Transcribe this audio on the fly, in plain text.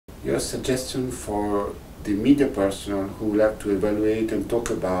Your suggestion for the media personnel who will have to evaluate and talk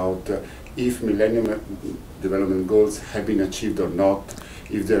about if Millennium Development Goals have been achieved or not,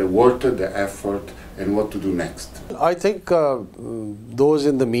 if they're worth the effort, and what to do next? I think those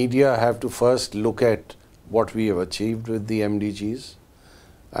in the media have to first look at what we have achieved with the MDGs.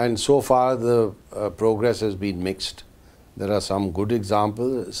 And so far the progress has been mixed. There are some good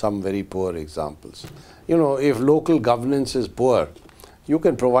examples, some very poor examples. You know, if local governance is poor, you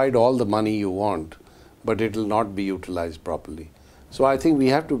can provide all the money you want, but it will not be utilized properly. So I think we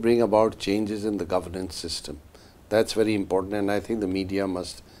have to bring about changes in the governance system. That's very important, and I think the media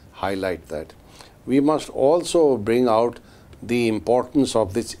must highlight that. We must also bring out the importance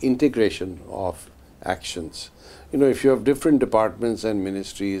of this integration of actions. You know, if you have different departments and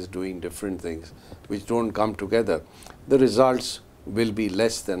ministries doing different things which don't come together, the results will be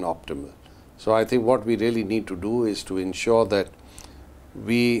less than optimal. So I think what we really need to do is to ensure that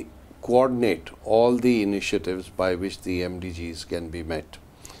we coordinate all the initiatives by which the MDGs can be met.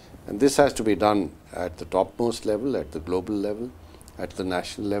 And this has to be done at the topmost level, at the global level, at the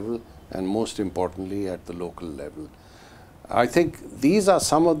national level, and most importantly at the local level. I think these are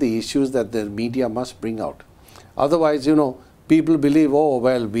some of the issues that the media must bring out. Otherwise, you know, people believe, oh,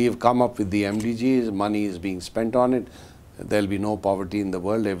 well, we've come up with the MDGs, money is being spent on it, there'll be no poverty in the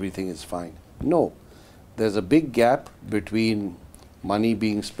world, everything is fine. No, there's a big gap between money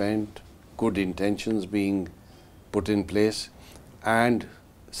being spent, good intentions being put in place, and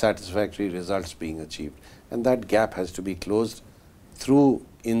satisfactory results being achieved. And that gap has to be closed through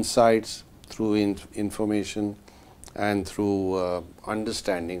insights, through information, and through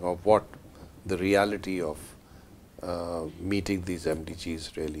understanding of what the reality of meeting these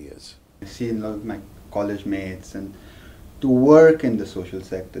MDGs really is. I see a lot of my college mates and to work in the social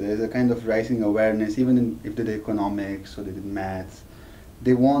sector, there's a kind of rising awareness, even if they did economics or they did maths,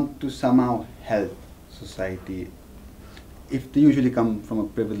 they want to somehow help society, if they usually come from a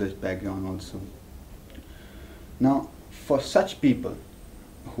privileged background also. Now, for such people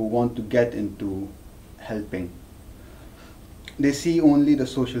who want to get into helping, they see only the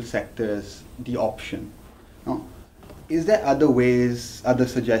social sector as the option. Now, is there other ways, other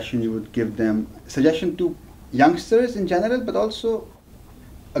suggestions you would give them? Suggestion to youngsters in general, but also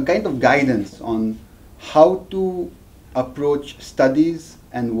a kind of guidance on how to approach studies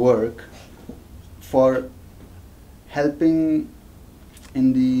and work for helping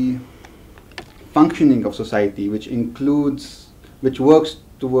in the functioning of society, which works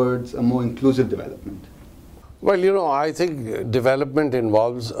towards a more inclusive development. Well, you know, I think development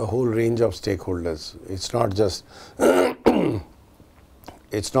involves a whole range of stakeholders. It's not just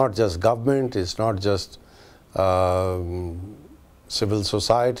it's not just government, it's not just civil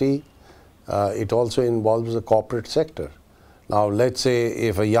society, it also involves the corporate sector. Now, let's say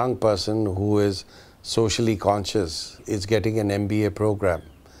if a young person who is socially conscious is getting an MBA program,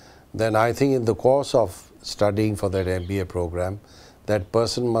 then I think in the course of studying for that MBA program, that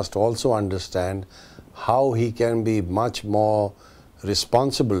person must also understand how he can be much more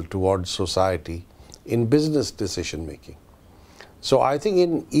responsible towards society in business decision making. So I think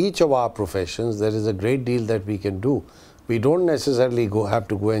in each of our professions there is a great deal that we can do. We don't necessarily have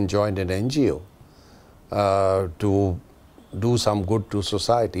to go and join an NGO to do some good to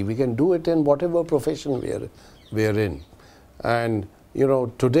society. We can do it in whatever profession we are in. And you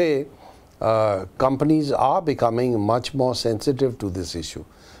know, today companies are becoming much more sensitive to this issue,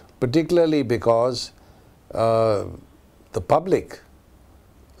 particularly because the public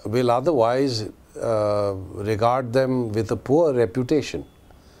will otherwise regard them with a poor reputation,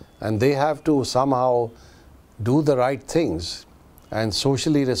 and they have to somehow do the right things and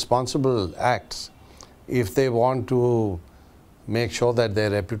socially responsible acts if they want to make sure that their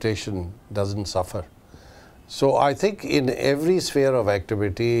reputation doesn't suffer. So I think in every sphere of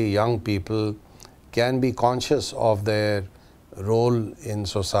activity, young people can be conscious of their role in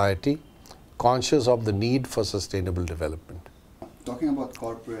society, conscious of the need for sustainable development. Talking about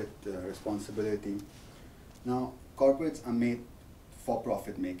corporate responsibility, now corporates are made for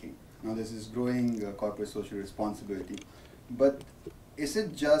profit making. Now this is growing corporate social responsibility, but is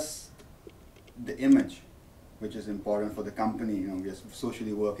it just the image which is important for the company? You know, we are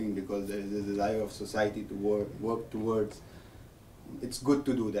socially working because there is a desire of society to work towards. It's good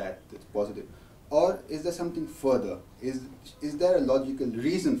to do that, it's positive. Or is there something further? Is there a logical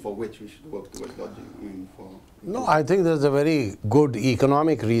reason for which we should work towards logic? No, I think there's a very good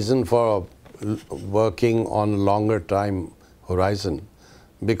economic reason for working on a longer time horizon.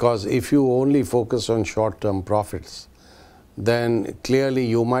 Because if you only focus on short-term profits, then clearly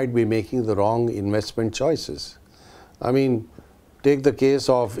you might be making the wrong investment choices. I mean, take the case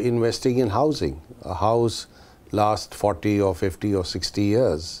of investing in housing. A house lasts 40 or 50 or 60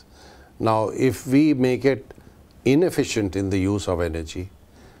 years. Now, if we make it inefficient in the use of energy,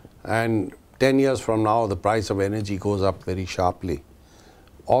 and 10 years from now the price of energy goes up very sharply,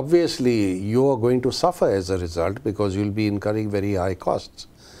 obviously you are going to suffer as a result because you'll be incurring very high costs.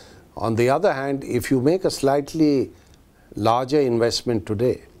 On the other hand, if you make a slightly larger investment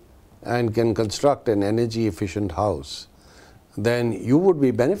today and can construct an energy efficient house, then you would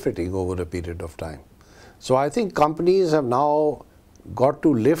be benefiting over a period of time. So I think companies have now got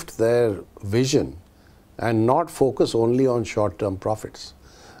to lift their vision and not focus only on short-term profits.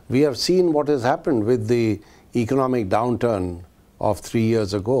 We have seen what has happened with the economic downturn of 3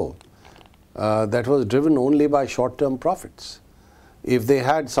 years ago. That was driven only by short-term profits. If they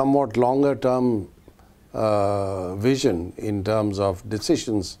had somewhat longer-term vision in terms of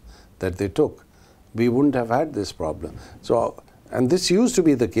decisions that they took, we wouldn't have had this problem. So, and this used to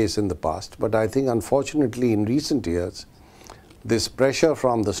be the case in the past, but I think unfortunately in recent years, this pressure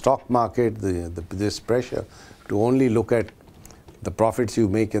from the stock market, this pressure to only look at the profits you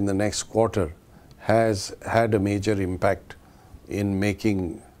make in the next quarter has had a major impact in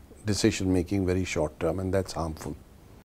making decision making very short term, and that's harmful.